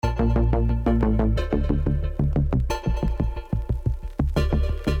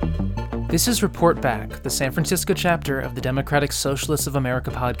This is Report Back, the San Francisco chapter of the Democratic Socialists of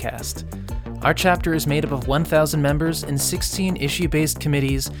America podcast. Our chapter is made up of 1,000 members in 16 issue-based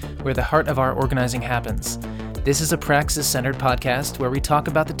committees where the heart of our organizing happens. This is a praxis-centered podcast where we talk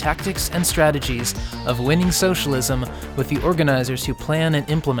about the tactics and strategies of winning socialism with the organizers who plan and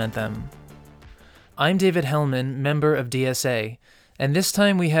implement them. I'm David Hellman, member of DSA, and this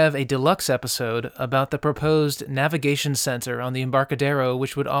time we have a deluxe episode about the proposed navigation center on the Embarcadero,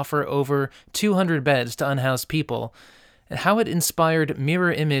 which would offer over 200 beds to unhoused people, and how it inspired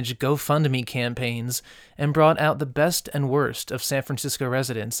mirror image GoFundMe campaigns and brought out the best and worst of San Francisco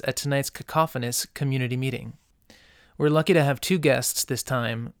residents at tonight's cacophonous community meeting. We're lucky to have two guests this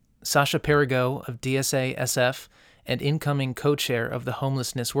time, Sasha Perigo of DSA SF and incoming co-chair of the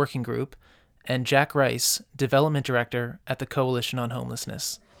Homelessness Working Group, and Jack Rice, Development Director at the Coalition on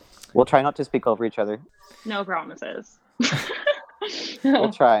Homelessness. We'll try not to speak over each other. No promises.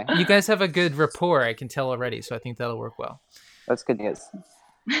 We'll try. You guys have a good rapport, I can tell already, so I think that'll work well. That's good news.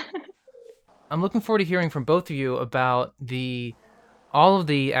 I'm looking forward to hearing from both of you about all of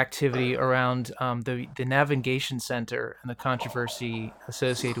the activity around the navigation center and the controversy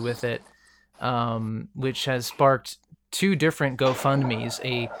associated with it, which has sparked two different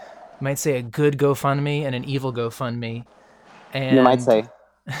GoFundMes, you might say a good GoFundMe and an evil GoFundMe. And, you might say.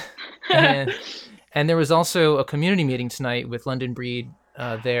 and there was also a community meeting tonight with London Breed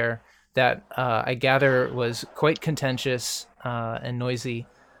there that I gather was quite contentious and noisy.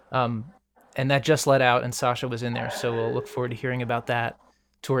 And that just let out, and Sasha was in there. So we'll look forward to hearing about that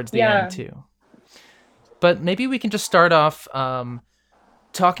towards the end too. But maybe we can just start off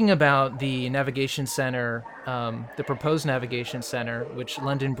talking about the navigation center, the proposed navigation center, which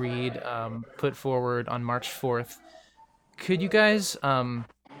London Breed put forward on March 4th. Could you guys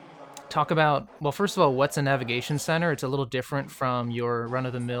talk about, well, first of all, what's a navigation center? It's a little different from your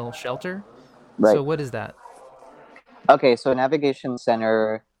run-of-the-mill shelter. Right. So what is that? Okay, so a navigation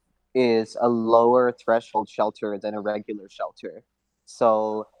center is a lower threshold shelter than a regular shelter.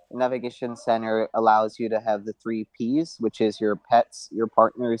 So a navigation center allows you to have the 3 Ps, which is your pets, your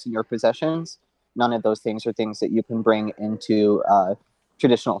partners, and your possessions. None of those things are things that you can bring into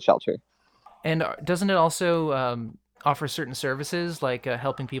traditional shelter. And doesn't it also offer certain services, like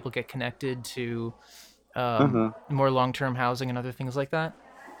helping people get connected to more long-term housing and other things like that?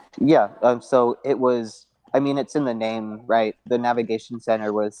 Yeah, so it was, it's in the name, right? The navigation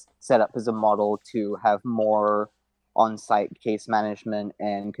center was set up as a model to have more on-site case management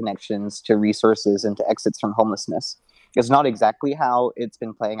and connections to resources and to exits from homelessness. It's not exactly how it's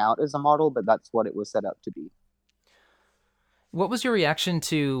been playing out as a model, but that's what it was set up to be. What was your reaction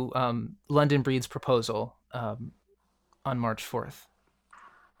to London Breed's proposal on March 4th?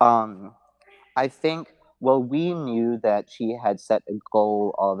 I think, we knew that she had set a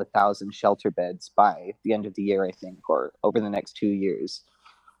goal of 1,000 shelter beds by the end of the year, I think, or over the next 2 years.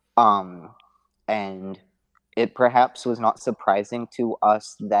 And it perhaps was not surprising to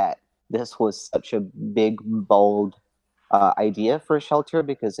us that this was such a big, bold idea for a shelter,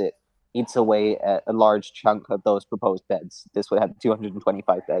 because it eats away at a large chunk of those proposed beds. This would have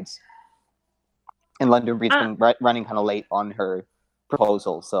 225 beds. And London Breed's been running kind of late on her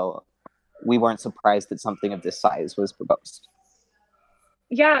proposal, so we weren't surprised that something of this size was proposed.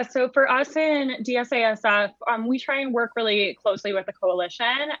 Yeah, so for us in DSASF, we try and work really closely with the coalition,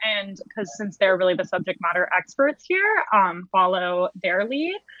 and because since they're really the subject matter experts here, follow their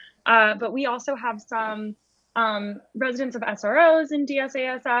lead. But we also have some residents of SROs in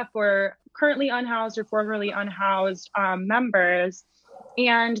DSASF who are currently unhoused or formerly unhoused members.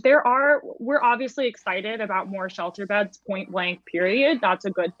 And we're obviously excited about more shelter beds, point blank, period. That's a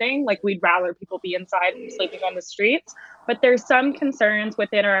good thing. Like, we'd rather people be inside than sleeping on the streets. But there's some concerns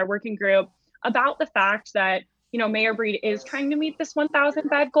within our working group about the fact that, Mayor Breed is trying to meet this 1,000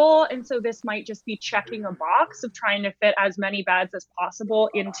 bed goal. And so this might just be checking a box of trying to fit as many beds as possible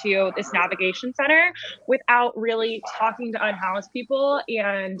into this navigation center without really talking to unhoused people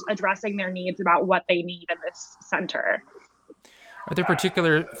and addressing their needs about what they need in this center. Are there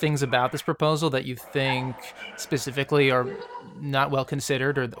particular things about this proposal that you think specifically are not well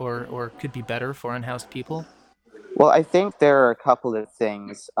considered or could be better for unhoused people? Well, I think there are a couple of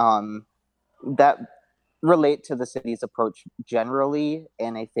things that relate to the city's approach generally,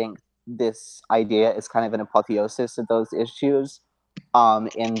 and I think this idea is kind of an apotheosis of those issues,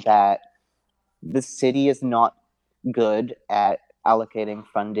 in that the city is not good at allocating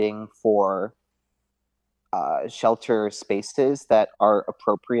funding for shelter spaces that are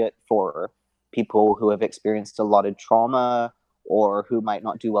appropriate for people who have experienced a lot of trauma or who might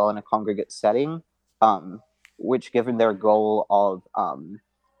not do well in a congregate setting, which, given their goal of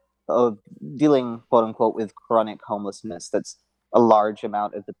of dealing, quote unquote, with chronic homelessness. That's a large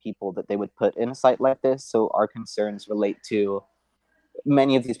amount of the people that they would put in a site like this. So our concerns relate to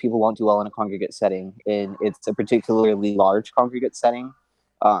many of these people won't do well in a congregate setting, and it's a particularly large congregate setting.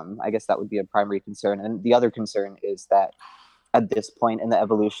 I guess that would be a primary concern. And the other concern is that at this point in the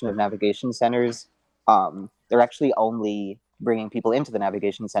evolution of navigation centers, they're actually only bringing people into the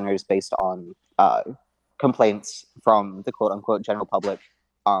navigation centers based on complaints from the quote unquote general public.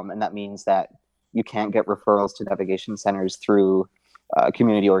 And that means that you can't get referrals to navigation centers through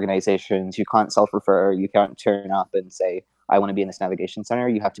community organizations. You can't self-refer. You can't turn up and say, I want to be in this navigation center.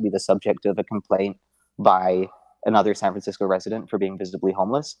 You have to be the subject of a complaint by another San Francisco resident for being visibly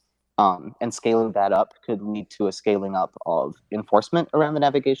homeless. And scaling that up could lead to a scaling up of enforcement around the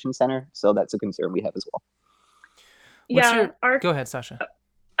navigation center. So that's a concern we have as well. Go ahead, Sasha.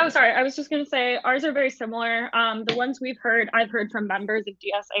 Oh, sorry. I was just going to say ours are very similar. The ones I've heard from members of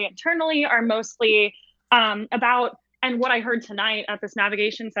DSA internally are mostly about, and what I heard tonight at this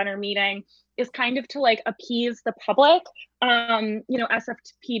navigation center meeting is kind of to like appease the public.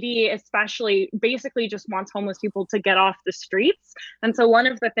 SFPD especially basically just wants homeless people to get off the streets. And so one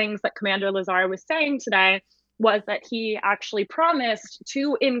of the things that Commander Lazar was saying today was that he actually promised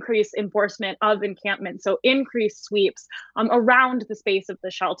to increase enforcement of encampment, so increase sweeps around the space of the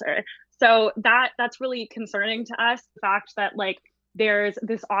shelter. So that's really concerning to us. The fact that like there's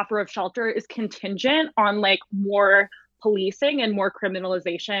this offer of shelter is contingent on like more policing and more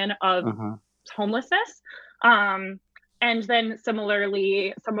criminalization of homelessness. And then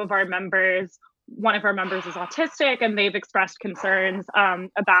similarly, one of our members is autistic, and they've expressed concerns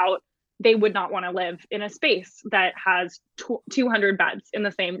about they would not want to live in a space that has 200 beds in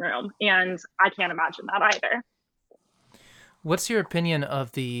the same room. And I can't imagine that either. What's your opinion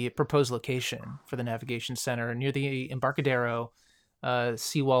of the proposed location for the navigation center near the Embarcadero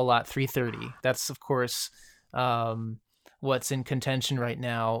seawall lot 330? That's, of course, what's in contention right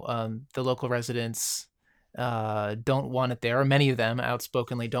now. The local residents don't want it there, or many of them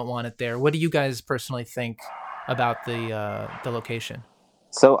outspokenly don't want it there. What do you guys personally think about the location?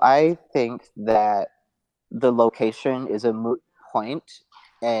 So I think that the location is a moot point,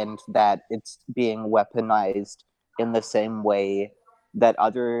 and that it's being weaponized in the same way that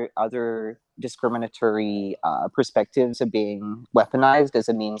other discriminatory perspectives are being weaponized as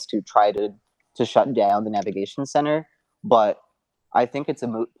a means to try to shut down the navigation center. But I think it's a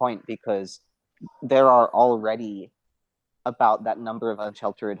moot point because there are already about that number of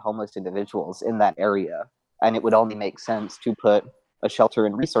unsheltered homeless individuals in that area, and it would only make sense to put a shelter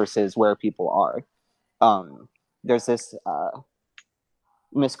and resources where people are. There's this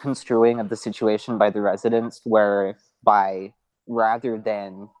misconstruing of the situation by the residents, whereby rather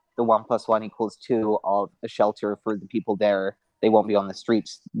than the 1 + 1 = 2 of a shelter for the people there, they won't be on the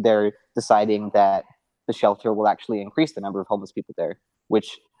streets. They're deciding that the shelter will actually increase the number of homeless people there,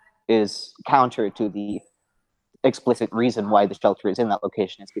 which is counter to the explicit reason why the shelter is in that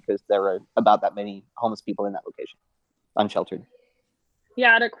location. It's because there are about that many homeless people in that location, unsheltered.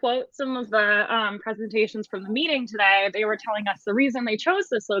 Yeah, to quote some of the presentations from the meeting today, they were telling us the reason they chose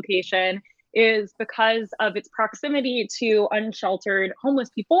this location is because of its proximity to unsheltered homeless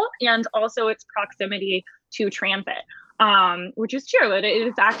people and also its proximity to transit, which is true. It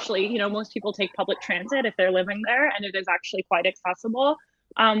is actually, most people take public transit if they're living there, and it is actually quite accessible.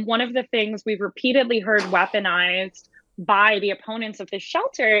 One of the things we've repeatedly heard weaponized by the opponents of this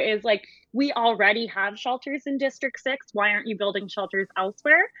shelter is like, we already have shelters in District 6. Why aren't you building shelters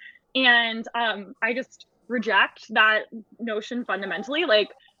elsewhere? And I just reject that notion fundamentally. Like,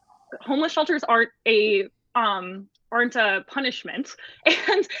 homeless shelters aren't a punishment.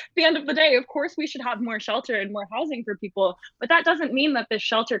 And at the end of the day, of course, we should have more shelter and more housing for people. But that doesn't mean that this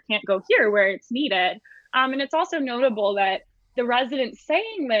shelter can't go here where it's needed. And it's also notable that the residents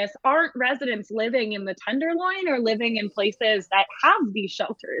saying this aren't residents living in the Tenderloin or living in places that have these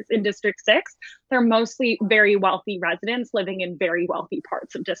shelters in District 6. They're mostly very wealthy residents living in very wealthy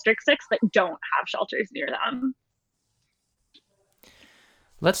parts of District 6 that don't have shelters near them.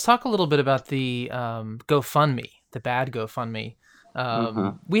 Let's talk a little bit about the GoFundMe, the bad GoFundMe.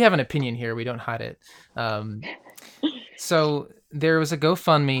 We have an opinion here. We don't hide it. So there was a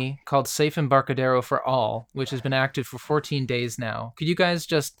GoFundMe called Safe Embarcadero for All, which has been active for 14 days now. Could you guys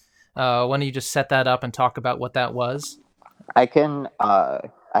just, why don't you just set that up and talk about what that was? I can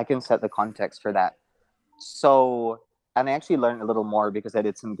set the context for that. So, and I actually learned a little more because I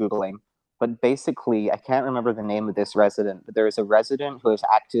did some Googling. But basically, I can't remember the name of this resident, but there is a resident who is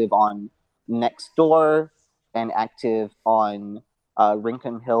active on Nextdoor and active on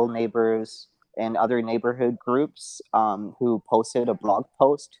Rincon Hill Neighbors and other neighborhood groups who posted a blog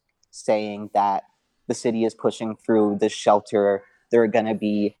post saying that the city is pushing through this shelter. There are going to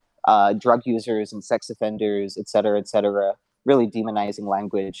be drug users and sex offenders, et cetera, really demonizing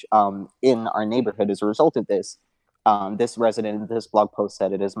language in our neighborhood as a result of this. This resident, this blog post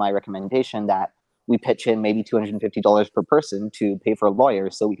said, it is my recommendation that we pitch in maybe $250 per person to pay for a lawyer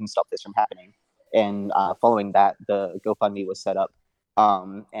so we can stop this from happening. And following that, the GoFundMe was set up,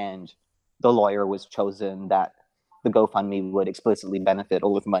 and the lawyer was chosen that the GoFundMe would explicitly benefit.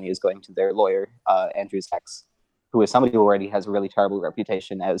 All of the money is going to their lawyer, Andrew Sachs, who is somebody who already has a really terrible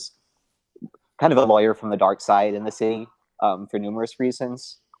reputation as kind of a lawyer from the dark side in the city for numerous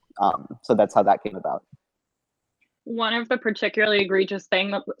reasons. So that's how that came about. One of the particularly egregious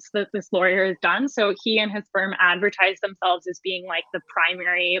things that this lawyer has done, so he and his firm advertise themselves as being like the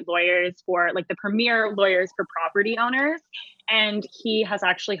primary lawyers for, like, the premier lawyers for property owners. And he has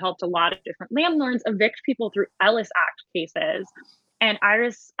actually helped a lot of different landlords evict people through Ellis Act cases. And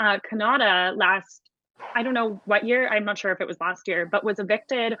Iris Kanata I don't know what year, I'm not sure if it was last year, but was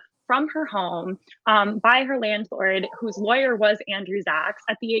evicted from her home by her landlord, whose lawyer was Andrew Sachs,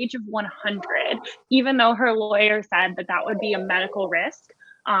 at the age of 100, even though her lawyer said that that would be a medical risk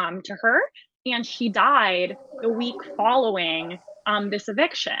to her. And she died the week following this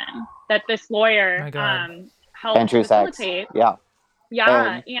eviction that this lawyer helped Andrew facilitate. Sachs.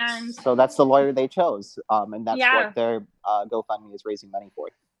 Yeah. And so that's the lawyer they chose. And that's what their GoFundMe is raising money for.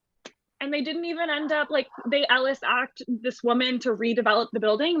 And they didn't even end up, like, they Ellis Act this woman to redevelop the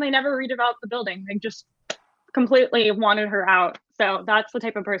building. They never redeveloped the building. They just completely wanted her out. So that's the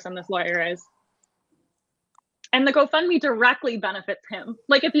type of person this lawyer is. And the GoFundMe directly benefits him.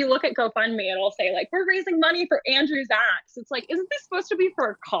 Like, if you look at GoFundMe, it'll say, like, we're raising money for Andrew Sachs. It's like, isn't this supposed to be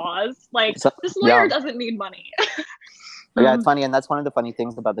for a cause? Like, this lawyer doesn't need money. Yeah, it's funny. And that's one of the funny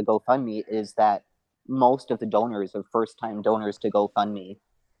things about the GoFundMe is that most of the donors are first-time donors to GoFundMe,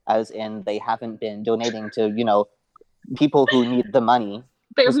 as in they haven't been donating to, people who need the money.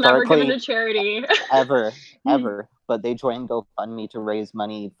 They've never given to charity. ever. But they joined GoFundMe to raise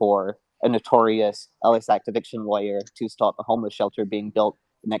money for a notorious Ellis Act eviction lawyer to stop a homeless shelter being built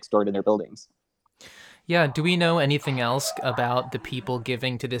next door to their buildings. Yeah, do we know anything else about the people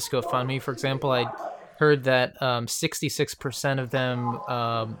giving to this GoFundMe? For example, I heard that 66% of them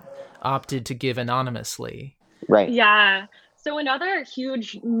opted to give anonymously. Right. Yeah. So another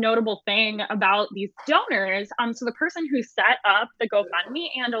huge notable thing about these donors, so the person who set up the GoFundMe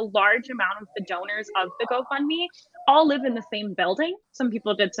and a large amount of the donors of the GoFundMe all live in the same building. Some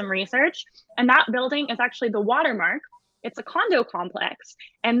people did some research, and that building is actually the Watermark. It's a condo complex,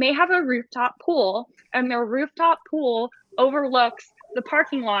 and they have a rooftop pool, and their rooftop pool overlooks the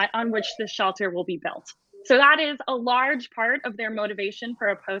parking lot on which the shelter will be built. So that is a large part of their motivation for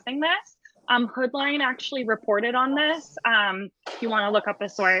opposing this. Hoodline actually reported on this, if you want to look up a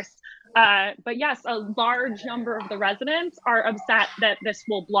source. But yes, a large number of the residents are upset that this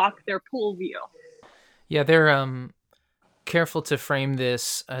will block their pool view. Yeah, they're careful to frame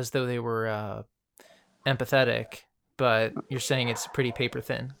this as though they were empathetic, but you're saying it's pretty paper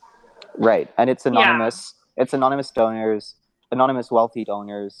thin. Right, and it's anonymous. Yeah. It's anonymous donors, anonymous wealthy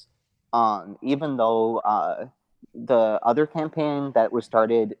donors. Even though the other campaign that was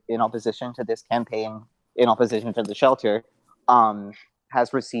started in opposition to this campaign, in opposition to the shelter,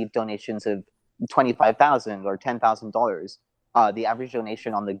 has received donations of $25,000 or $10,000. The average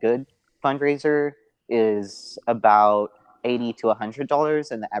donation on the Good fundraiser is about $80 to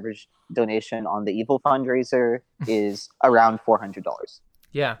 $100, and the average donation on the Evil fundraiser is around $400.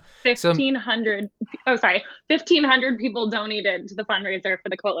 Yeah. 1,500 people donated to the fundraiser for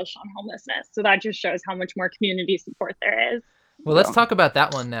the Coalition on Homelessness. So that just shows how much more community support there is. Well, let's talk about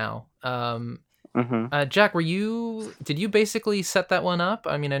that one now. Jack, did you basically set that one up?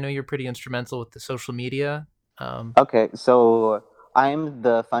 I mean, I know you're pretty instrumental with the social media. Okay, so I'm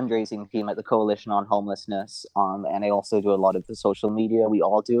the fundraising team at the Coalition on Homelessness, and I also do a lot of the social media. We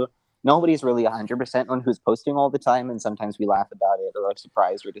all do. Nobody's really 100% on who's posting all the time, and sometimes we laugh about it or are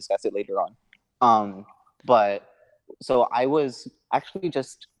surprised or discuss it later on. But so I was actually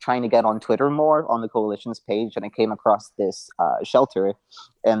just trying to get on Twitter more on the Coalition's page, and I came across this shelter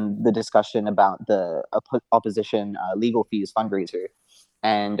and the discussion about the opposition legal fees fundraiser.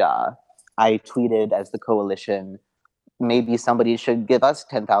 And I tweeted as the Coalition, maybe somebody should give us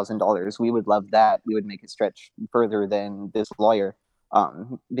 $10,000. We would love that. We would make it stretch further than this lawyer.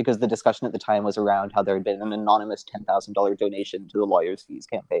 Because the discussion at the time was around how there had been an anonymous $10,000 donation to the lawyer's fees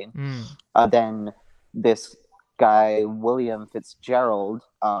campaign. Then this guy, William Fitzgerald,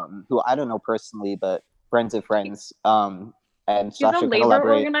 who I don't know personally, but friends of friends, And He's a Sasha can labor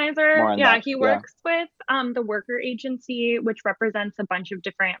elaborate organizer. more on Yeah, that. he works with the Worker Agency, which represents a bunch of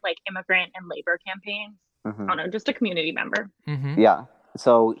different like immigrant and labor campaigns. Mhm. I don't know, just a community member. Mm-hmm. Yeah.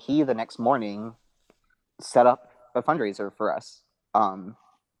 So he the next morning set up a fundraiser for us.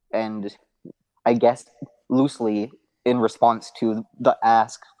 And I guess loosely in response to the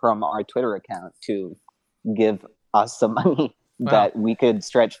ask from our Twitter account to give us some money that we could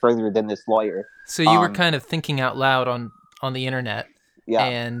stretch further than this lawyer. So you were kind of thinking out loud on the internet, Yeah.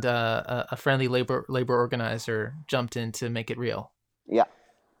 and a friendly labor organizer jumped in to make it real. Yeah.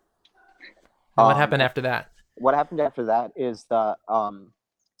 And what happened after that? What happened after that is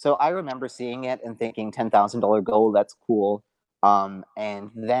so I remember seeing it and thinking $10,000 goal, that's cool.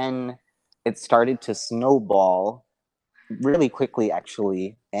 And then it started to snowball really quickly,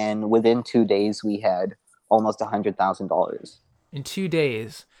 actually. And within 2 days, we had almost $100,000. In 2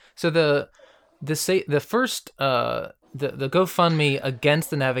 days. So the first the GoFundMe against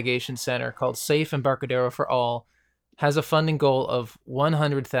the Navigation Center, called Safe Embarcadero for All, has a funding goal of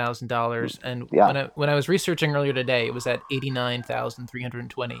 $100,000, and when I was researching earlier today, it was at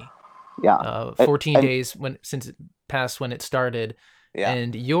 $89,320. Yeah. 14 days since it passed when it started. Yeah.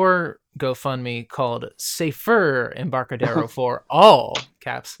 And your GoFundMe, called Safer Embarcadero for All,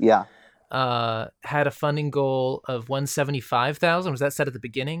 caps. Yeah. Had a funding goal of $175,000. Was that set at the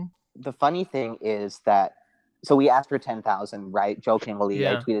beginning? The funny thing is that, so we asked for 10,000, right? Jokingly,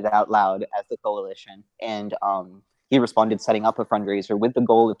 I tweeted out loud as the coalition, and he responded setting up a fundraiser with the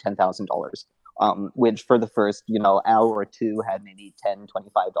goal of $10,000, which for the first, hour or two had maybe $10,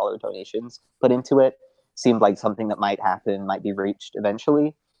 $25 donations put into it. Seemed like something that might happen, might be reached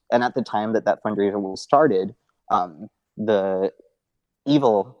eventually. And at the time that fundraiser was started, the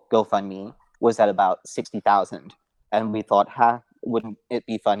evil GoFundMe was at about 60,000. And we thought, wouldn't it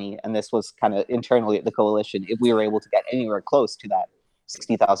be funny? And this was kind of internally at the coalition, if we were able to get anywhere close to that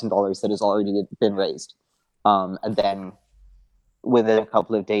 $60,000 that has already been raised. And then within a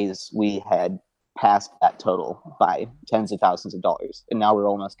couple of days, we had passed that total by tens of thousands of dollars. And now we're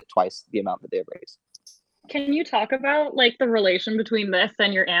almost at twice the amount that they've raised. Can you talk about like the relation between this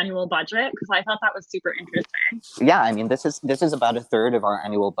and your annual budget? Because I thought that was super interesting. Yeah, I mean, this is about a third of our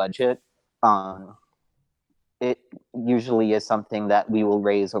annual budget. It usually is something that we will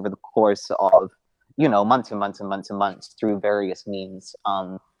raise over the course of, months and months and months and months through various means.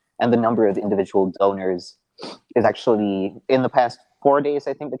 And the number of individual donors is actually, in the past 4 days,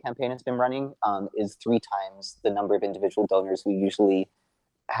 I think the campaign has been running, is 3 times the number of individual donors we usually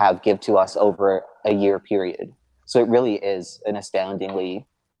have give to us over a year period. So it really is an astoundingly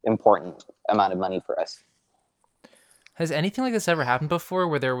important amount of money for us. Has anything like this ever happened before,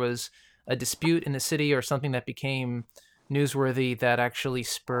 where there was a dispute in the city or something that became newsworthy that actually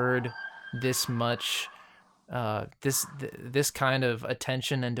spurred this much this kind of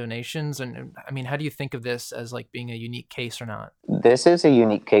attention and donations? And I mean, how do you think of this as like being a unique case or not? This is a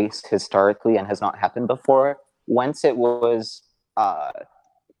unique case historically and has not happened before. Once it was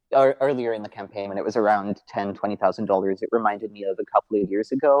earlier in the campaign, when it was around $10,000-$20,000, it reminded me of a couple of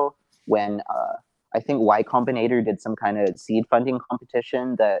years ago when I think Y Combinator did some kind of seed funding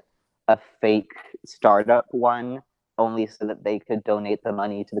competition that a fake startup won, only so that they could donate the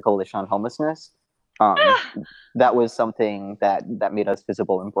money to the Coalition on Homelessness. That was something that made us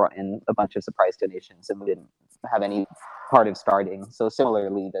visible and brought in a bunch of surprise donations, and we didn't have any part of starting. So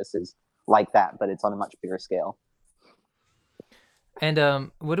similarly, this is like that, but it's on a much bigger scale.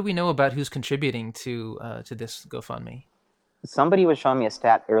 And what do we know about who's contributing to this GoFundMe? Somebody was showing me a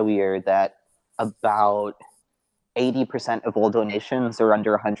stat earlier that about 80% of all donations are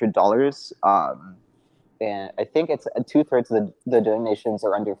under $100. And I think it's 2/3 of the donations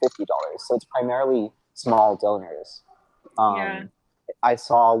are under $50. So it's primarily small donors. I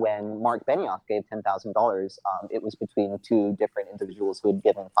saw when Mark Benioff gave $10,000, it was between 2 different individuals who had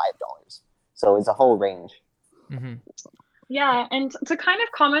given $5. So it's a whole range. Mm-hmm. Yeah, and to kind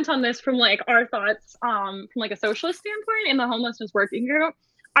of comment on this from like our thoughts from like a socialist standpoint in the homelessness working group,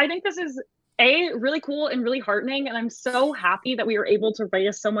 I think this is really cool and really heartening, and I'm so happy that we were able to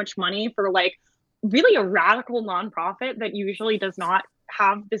raise so much money for like really a radical nonprofit that usually does not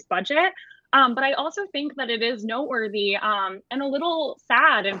have this budget. But I also think that it is noteworthy and a little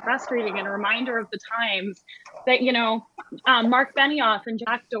sad and frustrating, and a reminder of the times that Mark Benioff and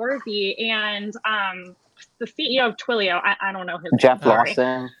Jack Dorsey and the CEO of Twilio, I don't know his Jeff name.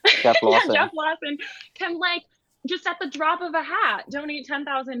 Lawson. Jeff Lawson can like just at the drop of a hat donate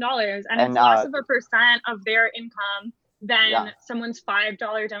 $10,000, and it's less of a percent of their income than someone's $5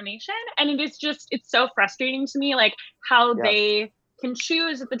 donation. And it's so frustrating to me, like how they can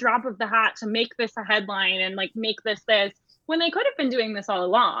choose at the drop of the hat to make this a headline and like make this, when they could have been doing this all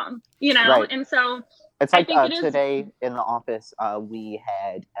along, you know? Right. And so it's I like think it is. today in the office, we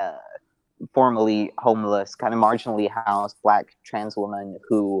had formerly homeless, kind of marginally housed Black trans woman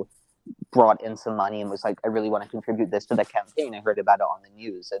who brought in some money and was like, I really want to contribute this to the campaign. I heard about it on the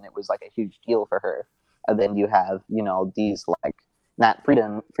news, and it was like a huge deal for her. And then you have, you know, these like Nat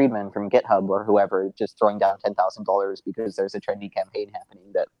Friedman from GitHub or whoever just throwing down $10,000 because there's a trendy campaign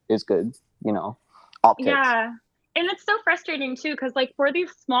happening that is good, you know, optics. Yeah. And it's so frustrating too, because like for these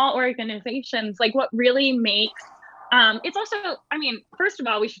small organizations, like what really makes it's also, I mean, first of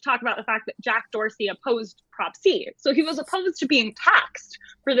all, we should talk about the fact that Jack Dorsey opposed Prop C. So he was opposed to being taxed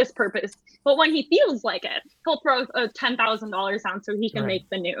for this purpose. But when he feels like it, he'll throw a $10,000 down so he can make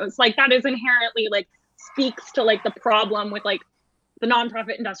the news. Like that is inherently like speaks to like the problem with like the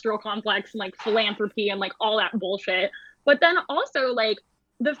nonprofit industrial complex and like philanthropy and like all that bullshit. But then also like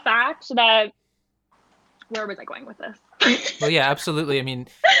the fact that, where was I going with this? Well, yeah, absolutely. I mean,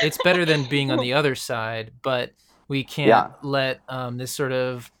 it's better than being on the other side, but we can't let this sort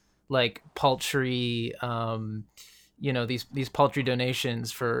of like paltry, you know, these paltry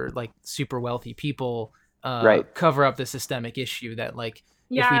donations for like super wealthy people cover up the systemic issue that like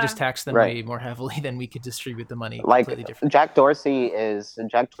if we just tax them way more heavily, then we could distribute the money completely differently. Jack Dorsey is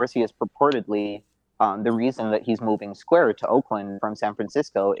purportedly the reason that he's moving Square to Oakland from San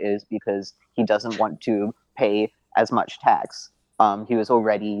Francisco is because he doesn't want to pay as much tax. He was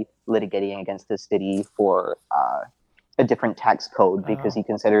already litigating against the city for a different tax code because he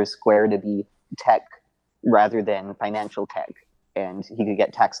considers Square to be tech rather than financial tech, and he could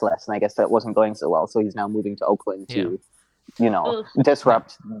get taxed less. And I guess that wasn't going so well, so he's now moving to Oakland to, you know,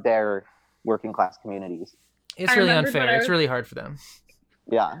 disrupt their working class communities. It's really unfair. It's really hard for them.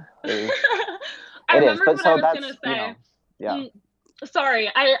 Yeah, it I is. remember But what so I was that's, going to you say. know, Sorry,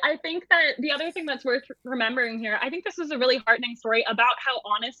 I think that the other thing that's worth remembering here, I think this is a really heartening story about how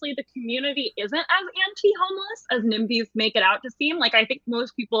honestly the community isn't as anti-homeless as NIMBYs make it out to seem. Like I think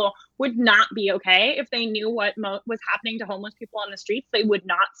most people would not be okay if they knew what was happening to homeless people on the streets. They would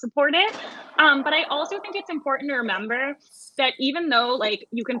not support it. But I also think it's important to remember that even though like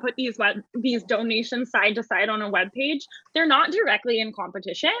you can put these donations side to side on a web page, they're not directly in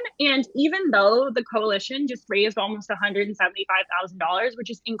competition. And even though the coalition just raised almost $175,000, which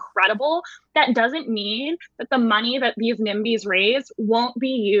is incredible, that doesn't mean that the money that these NIMBYs raise won't be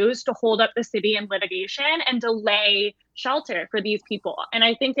used to hold up the city in litigation and delay shelter for these people. And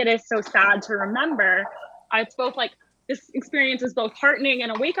I think it is so sad to remember. It's both like this experience is both heartening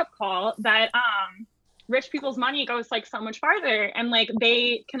and a wake-up call that rich people's money goes like so much farther, and like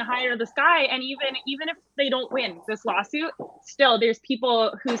they can hire this guy, and even if they don't win this lawsuit, still there's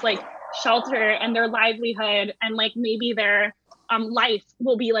people whose like shelter and their livelihood and like maybe their life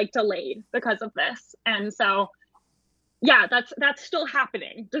will be like delayed because of this. And so yeah, that's still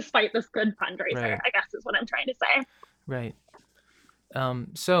happening despite this good fundraiser, I guess is what I'm trying to say. Right.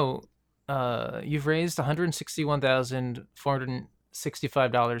 So you've raised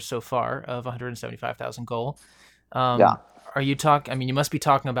 $161,465 so far of $175,000 goal. Are you I mean, you must be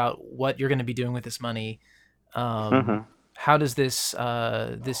talking about what you're going to be doing with this money. How does this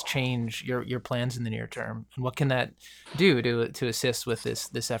change your plans in the near term, and what can that do to assist with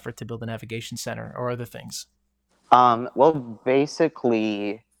this effort to build a navigation center or other things? Well,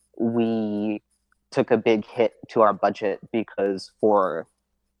 basically, we took a big hit to our budget because for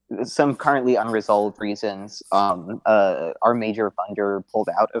some currently unresolved reasons, our major funder pulled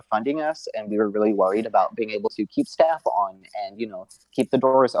out of funding us, and we were really worried about being able to keep staff on and, you know, keep the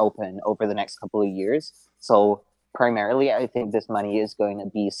doors open over the next couple of years. So primarily, I think this money is going to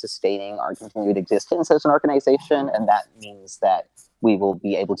be sustaining our continued existence as an organization, and that means that we will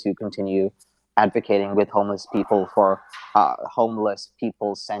be able to continue advocating with homeless people for homeless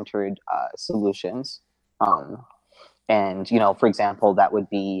people-centered solutions. And, you know, for example, that would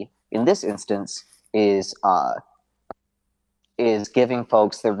be, in this instance, is giving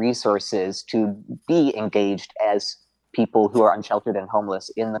folks the resources to be engaged as people who are unsheltered and homeless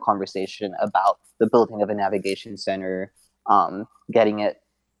in the conversation about the building of a navigation center, getting it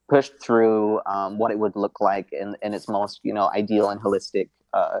pushed through, what it would look like in its most, you know, ideal and holistic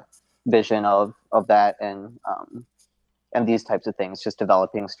vision of that, and these types of things, just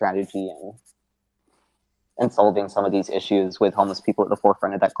developing strategy and solving some of these issues with homeless people at the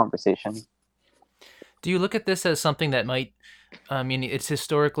forefront of that conversation. Do you look at this as something that might, I mean, it's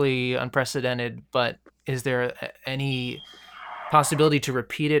historically unprecedented, but is there any possibility to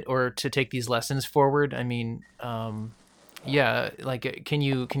repeat it or to take these lessons forward? I mean, like, can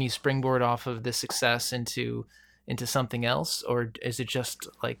you springboard off of this success into something else, or is it just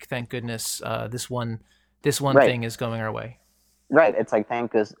like, thank goodness, this one thing is going our way? Right. It's like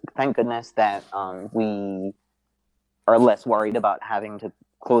thank goodness that we are less worried about having to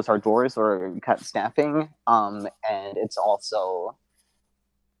close our doors or cut staffing. And it's also,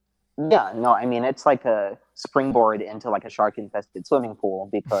 yeah, no, I mean, it's like a springboard into like a shark infested swimming pool,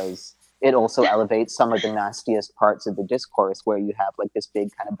 because it also elevates some of the nastiest parts of the discourse, where you have like this big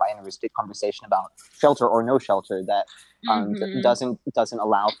kind of binaristic conversation about shelter or no shelter that doesn't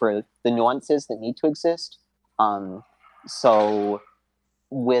allow for the nuances that need to exist. So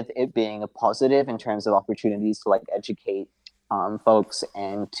with it being a positive in terms of opportunities to like educate folks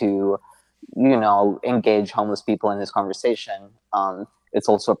and to, engage homeless people in this conversation, it's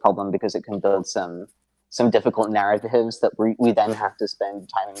also a problem because it can build some difficult narratives that we then have to spend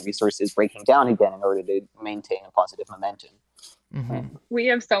time and resources breaking down again in order to maintain a positive momentum. Mm-hmm. We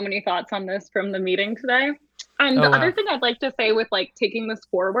have so many thoughts on this from the meeting today. And other thing I'd like to say with like taking this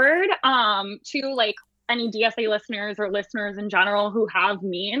forward, to like any DSA listeners or listeners in general who have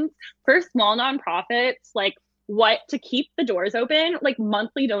means, for small nonprofits, like to keep the doors open, like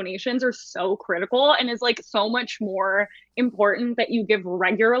monthly donations are so critical, and is like so much more important that you give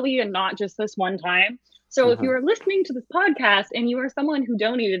regularly and not just this one time. So if you are listening to this podcast and you are someone who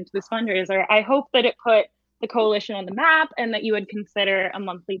donated to this fundraiser, I hope that it put the coalition on the map and that you would consider a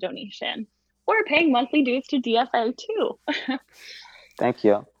monthly donation or paying monthly dues to DSA too. Thank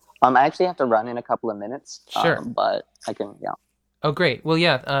you. I actually have to run in a couple of minutes. Sure. But I can, yeah. Oh, great. Well,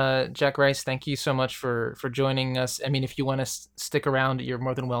 yeah, Jack Rice, thank you so much for joining us. I mean, if you want to stick around, you're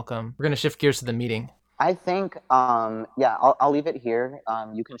more than welcome. We're going to shift gears to the meeting. I think, I'll leave it here.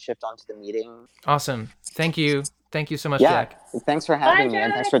 You can shift on to the meeting. Awesome. Thank you. Thank you so much, Jack. Thanks for having me,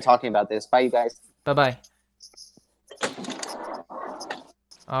 and thanks for talking about this. Bye, you guys. Bye-bye.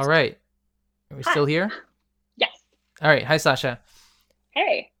 All right. Are we still here? Yes. All right. Hi, Sasha.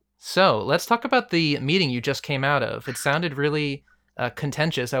 Hey. So let's talk about the meeting you just came out of. It sounded really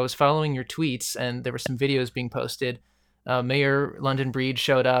contentious. I was following your tweets, and there were some videos being posted. Mayor London Breed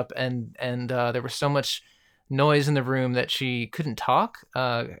showed up, and there was so much noise in the room that she couldn't talk.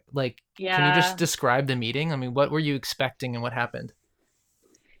 Can you just describe the meeting? I mean, what were you expecting and what happened?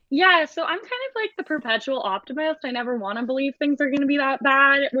 Yeah, so I'm kind of like the perpetual optimist. I never want to believe things are going to be that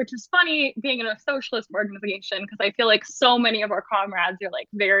bad, which is funny being in a socialist organization, because I feel like so many of our comrades are like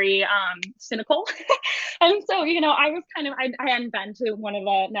very cynical. And so, I hadn't been to one of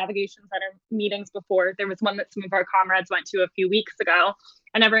the Navigation Center meetings before. There was one that some of our comrades went to a few weeks ago,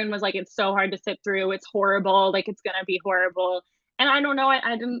 and everyone was like, it's so hard to sit through. It's horrible. Like, it's going to be horrible. And I don't know,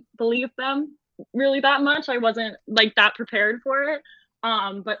 I didn't believe them really that much. I wasn't like that prepared for it.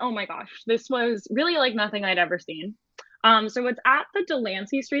 But oh my gosh, this was really like nothing I'd ever seen. So it's at the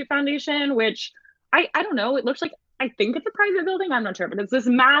Delancey Street Foundation, which I don't know, it looks like, I think it's a private building, I'm not sure, but it's this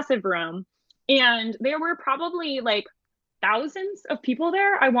massive room. And there were probably like thousands of people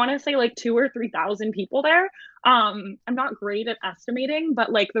there. I want to say like 2,000 or 3,000 people there. I'm not great at estimating,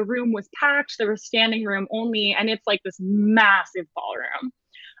 but like the room was packed, there was standing room only, and it's like this massive ballroom.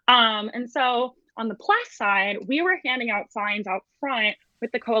 And so on the plus side, we were handing out signs out front with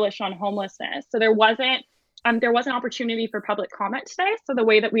the Coalition on Homelessness. So there wasn't opportunity for public comment today. So the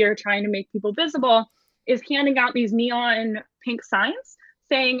way that we are trying to make people visible is handing out these neon pink signs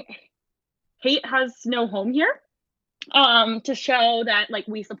saying hate has no home here, to show that like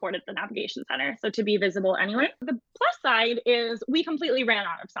we supported the Navigation Center. So to be visible anyway. The plus side is we completely ran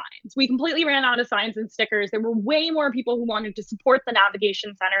out of signs. We completely ran out of signs and stickers. There were way more people who wanted to support the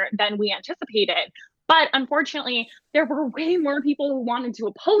Navigation Center than we anticipated. But unfortunately, there were way more people who wanted to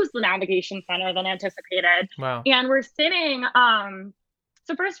oppose the Navigation Center than anticipated. Wow. And we're sitting,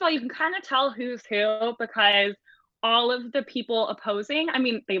 so first of all, you can kind of tell who's who, because all of the people opposing, I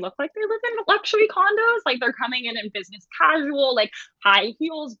mean, they look like they live in luxury condos. Like they're coming in business casual, like high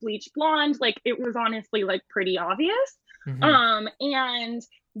heels, bleach blonde. Like it was honestly like pretty obvious. Mm-hmm. And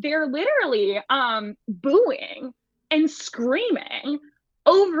they're literally booing and screaming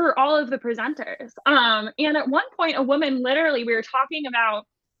over all of the presenters. And at one point, a woman literally, we were talking about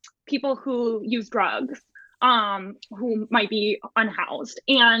people who use drugs, who might be unhoused.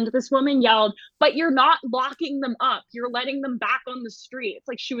 And this woman yelled, "But you're not locking them up. You're letting them back on the streets."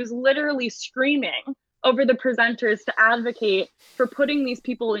 Like she was literally screaming over the presenters to advocate for putting these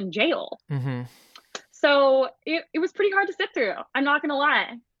people in jail. Mm-hmm. So it was pretty hard to sit through. I'm not going to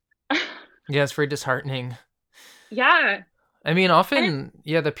lie. Yeah, it's very disheartening. Yeah. I mean, often,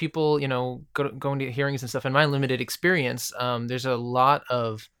 the people, going to hearings and stuff, in my limited experience, there's a lot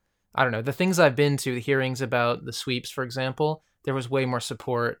of, I don't know, the things I've been to, the hearings about the sweeps, for example, there was way more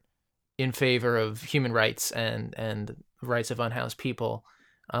support in favor of human rights and rights of unhoused people.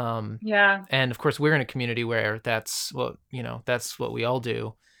 Yeah. And of course, we're in a community where that's what we all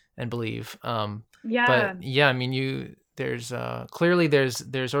do and believe. Yeah. But yeah, I mean, there's clearly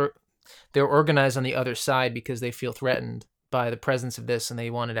they're organized on the other side because they feel threatened by the presence of this and they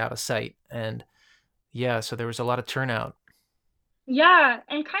want it out of sight. And yeah, so there was a lot of turnout. Yeah,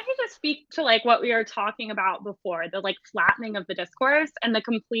 and kind of to speak to like what we were talking about before, the like flattening of the discourse and the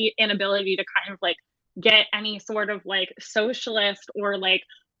complete inability to kind of like get any sort of like socialist or like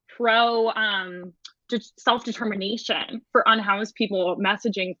pro self-determination for unhoused people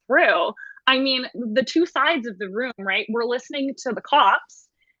messaging through. I mean, the two sides of the room, right? We're listening to the cops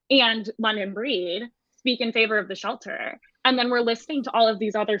and London Breed speak in favor of the shelter. And then we're listening to all of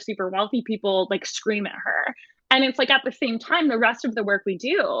these other super wealthy people like scream at her. And it's like at the same time, the rest of the work we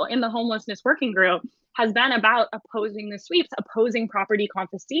do in the homelessness working group has been about opposing the sweeps, opposing property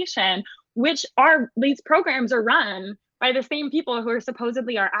confiscation, which are these programs are run by the same people who are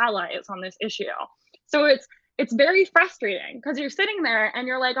supposedly our allies on this issue. So it's very frustrating because you're sitting there and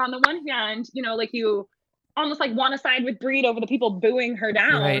you're like, on the one hand, you know, like you almost like want to side with Breed over the people booing her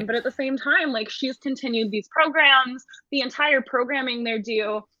down, Right. but at the same time, like she's continued these programs, the entire programming they're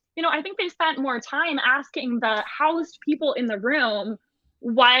due. You know, I think they spent more time asking the housed people in the room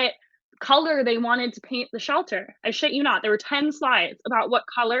what color they wanted to paint the shelter. I shit you not, there were 10 slides about what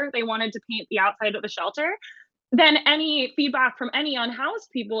color they wanted to paint the outside of the shelter than any feedback from any unhoused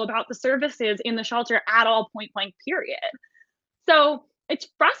people about the services in the shelter at all, point blank, period. So it's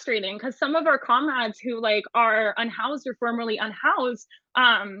frustrating because some of our comrades who like are unhoused or formerly unhoused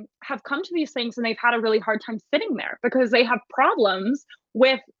have come to these things and they've had a really hard time sitting there because they have problems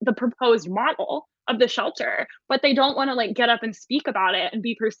with the proposed model of the shelter, but they don't want to like get up and speak about it and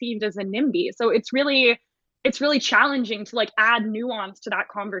be perceived as a NIMBY. So it's really challenging to like add nuance to that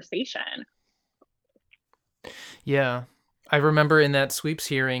conversation. Yeah. I remember in that sweeps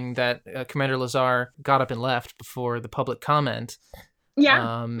hearing that Commander Lazar got up and left before the public comment.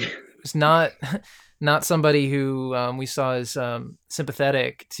 Yeah. It was not somebody who we saw as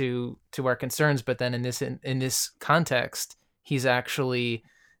sympathetic to our concerns, but then in this context, he's actually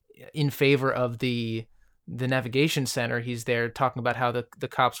in favor of the navigation center. He's there talking about how the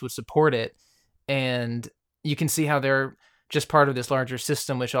cops would support it, and you can see how they're just part of this larger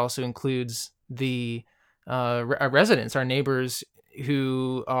system, which also includes the our residents, our neighbors,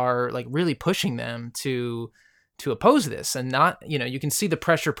 who are like really pushing them to oppose this. And not, you can see the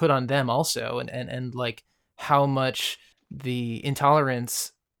pressure put on them also, and like how much the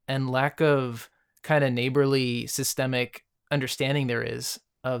intolerance and lack of kind of neighborly systemic understanding there is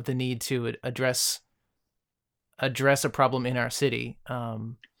of the need to address a problem in our city.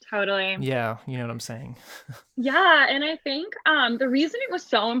 Totally. Yeah, you know what I'm saying. Yeah, and I think the reason it was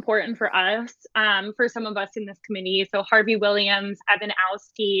so important for us, for some of us in this committee, so Harvey Williams, Evan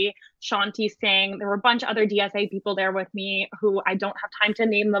Ousty, Shanti Singh, there were a bunch of other DSA people there with me who I don't have time to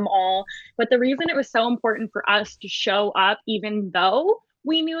name them all, but the reason it was so important for us to show up, even though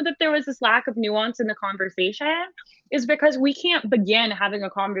we knew that there was this lack of nuance in the conversation, is because we can't begin having a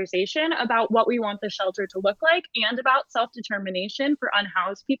conversation about what we want the shelter to look like and about self-determination for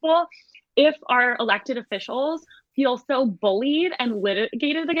unhoused people if our elected officials feel so bullied and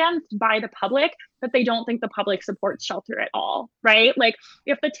litigated against by the public that they don't think the public supports shelter at all, right? Like,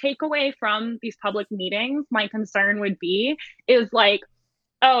 if the takeaway from these public meetings, my concern would be, is like,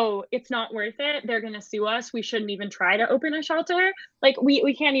 oh, it's not worth it, they're going to sue us, we shouldn't even try to open a shelter. Like,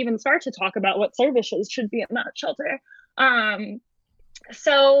 we can't even start to talk about what services should be in that shelter.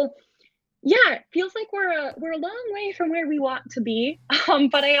 So yeah, it feels like we're a long way from where we want to be.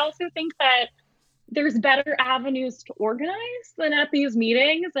 But I also think that there's better avenues to organize than at these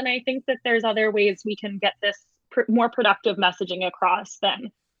meetings. And I think that there's other ways we can get this more productive messaging across than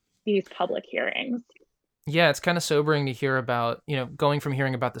these public hearings. Yeah, it's kind of sobering to hear about, going from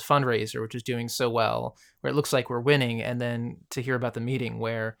hearing about this fundraiser, which is doing so well, where it looks like we're winning, and then to hear about the meeting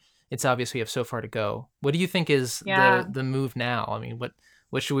where it's obvious we have so far to go. What do you think is the move now? I mean,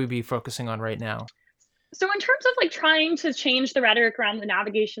 what should we be focusing on right now? So in terms of like trying to change the rhetoric around the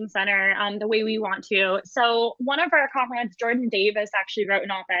navigation center the way we want to, so one of our comrades, Jordan Davis, actually wrote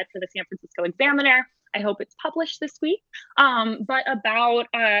an op-ed for the San Francisco Examiner. I hope it's published this week, but about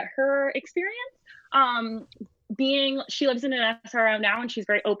her experience she lives in an SRO now, and she's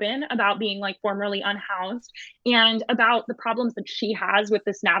very open about being like formerly unhoused and about the problems that she has with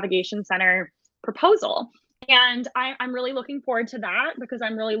this navigation center proposal. And I'm really looking forward to that because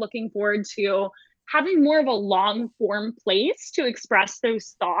I'm really looking forward to having more of a long form place to express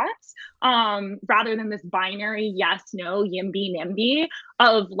those thoughts rather than this binary yes, no, YIMBY, NIMBY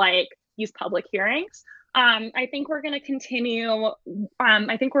of like these public hearings. I think we're going to continue.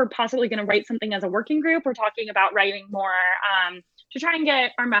 I think we're possibly going to write something as a working group. We're talking about writing more to try and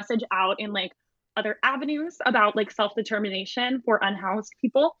get our message out in like other avenues about like self-determination for unhoused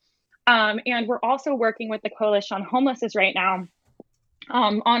people. And we're also working with the Coalition on Homelessness right now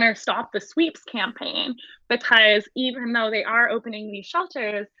on our Stop the Sweeps campaign, because even though they are opening these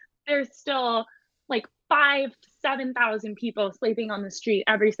shelters, there's still like 5,000 to 7,000 people sleeping on the street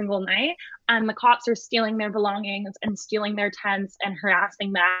every single night, and the cops are stealing their belongings and stealing their tents and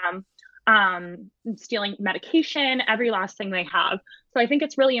harassing them, stealing medication, every last thing they have. So I think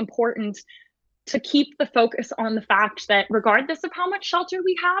it's really important to keep the focus on the fact that regardless of how much shelter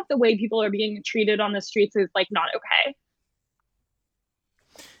we have, the way people are being treated on the streets is like not okay.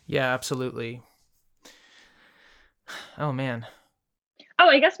 Yeah, absolutely. Oh man. Oh,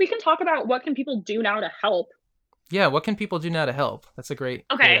 I guess we can talk about what can people do now to help. Yeah, what can people do now to help? That's a great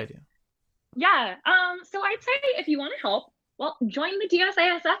idea. Yeah. So I'd say if you want to help, well, join the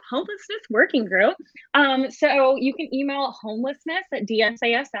DSASF Homelessness Working Group. So you can email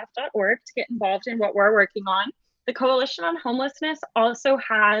homelessness@dsasf.org to get involved in what we're working on. The Coalition on Homelessness also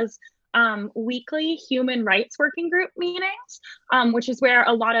has weekly human rights working group meetings, which is where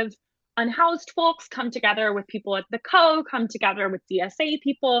a lot of unhoused folks come together with people at the come together with DSA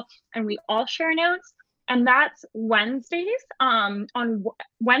people, and we all share notes. And that's Wednesdays, on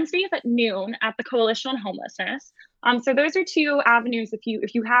Wednesdays at noon at the Coalition on Homelessness. So those are two avenues.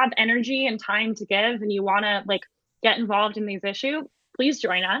 If you have energy and time to give and you want to like get involved in these issues, please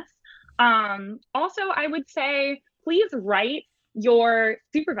join us. Also, I would say please write your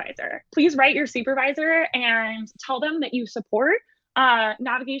supervisor. Please write your supervisor and tell them that you support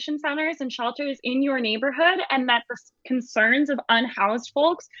navigation centers and shelters in your neighborhood, and that the concerns of unhoused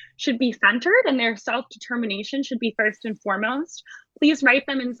folks should be centered and their self-determination should be first and foremost. Please write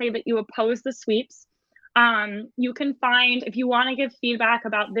them and say that you oppose the sweeps. You can find, if you want to give feedback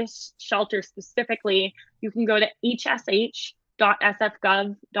about this shelter specifically, you can go to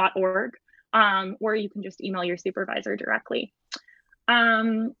hsh.sfgov.org, or you can just email your supervisor directly.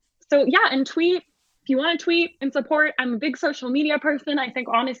 So yeah, and tweet. If you want to tweet and support, I'm a big social media person. I think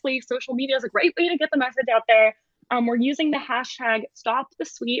honestly, social media is a great way to get the message out there. We're using the hashtag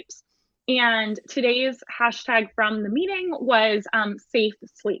 #StopTheSweeps, and today's hashtag from the meeting was safe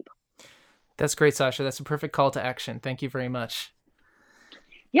sleep. That's great, Sasha. That's a perfect call to action. Thank you very much.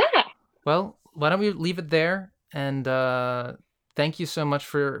 Yeah. Well, why don't we leave it there? And thank you so much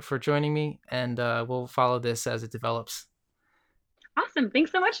for joining me, and we'll follow this as it develops. Awesome.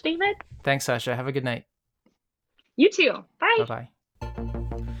 Thanks so much, David. Thanks, Sasha. Have a good night. You too. Bye. Bye-bye.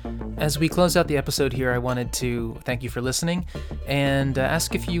 As we close out the episode here, I wanted to thank you for listening and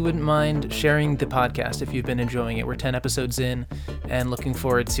ask if you wouldn't mind sharing the podcast if you've been enjoying it. We're 10 episodes in and looking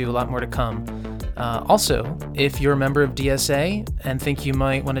forward to a lot more to come. Also, if you're a member of DSA and think you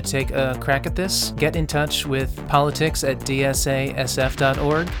might want to take a crack at this, get in touch with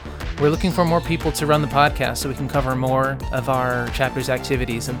politics@dsasf.org. We're looking for more people to run the podcast so we can cover more of our chapter's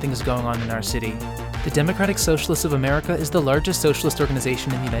activities and things going on in our city. The Democratic Socialists of America is the largest socialist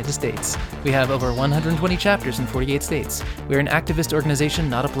organization in the United States. We have over 120 chapters in 48 states. We're an activist organization,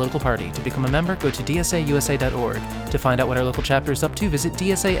 not a political party. To become a member, go to dsausa.org. To find out what our local chapter is up to, visit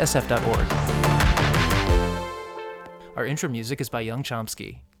dsasf.org. Our intro music is by Young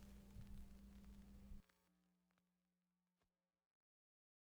Chomsky.